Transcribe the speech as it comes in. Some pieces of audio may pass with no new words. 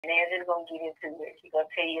And Angela's going to get into it. She's going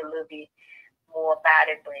to tell you a little bit more about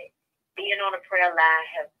it. But being on the prayer line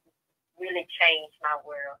has really changed my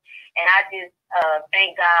world. And I just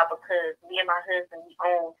thank God because me and my husband,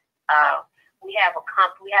 we have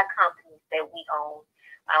companies that we own.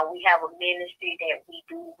 We have a ministry that we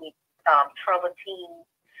do with troubled teens.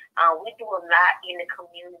 We do a lot in the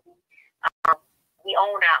community. We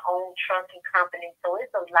own our own trucking company, so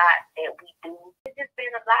it's a lot that we do. It's just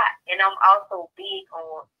been a lot. And I'm also big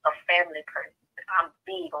on a family person. I'm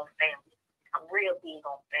big on family. I'm real big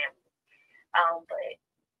on family. But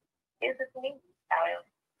this is me.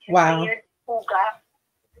 Wow. Who God.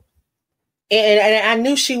 And I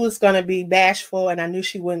knew she was going to be bashful, and I knew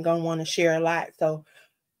she wasn't going to want to share a lot. So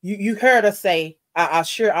you heard her say, I'm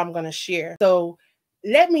sure I'm going to share. So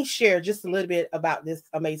let me share just a little bit about this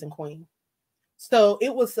amazing queen. So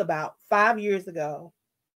it was about 5 years ago,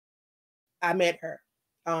 I met her,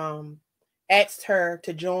 asked her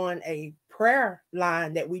to join a prayer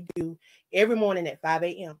line that we do every morning at 5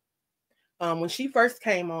 a.m. When she first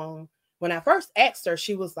came on, when I first asked her,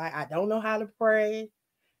 she was like, I don't know how to pray,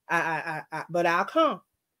 but I'll come.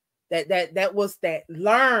 That was that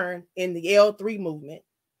learn in the L3 movement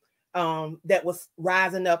that was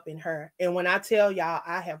rising up in her. And when I tell y'all,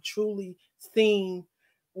 I have truly seen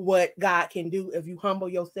what God can do if you humble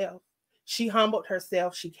yourself. She humbled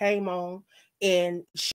herself. She came on and she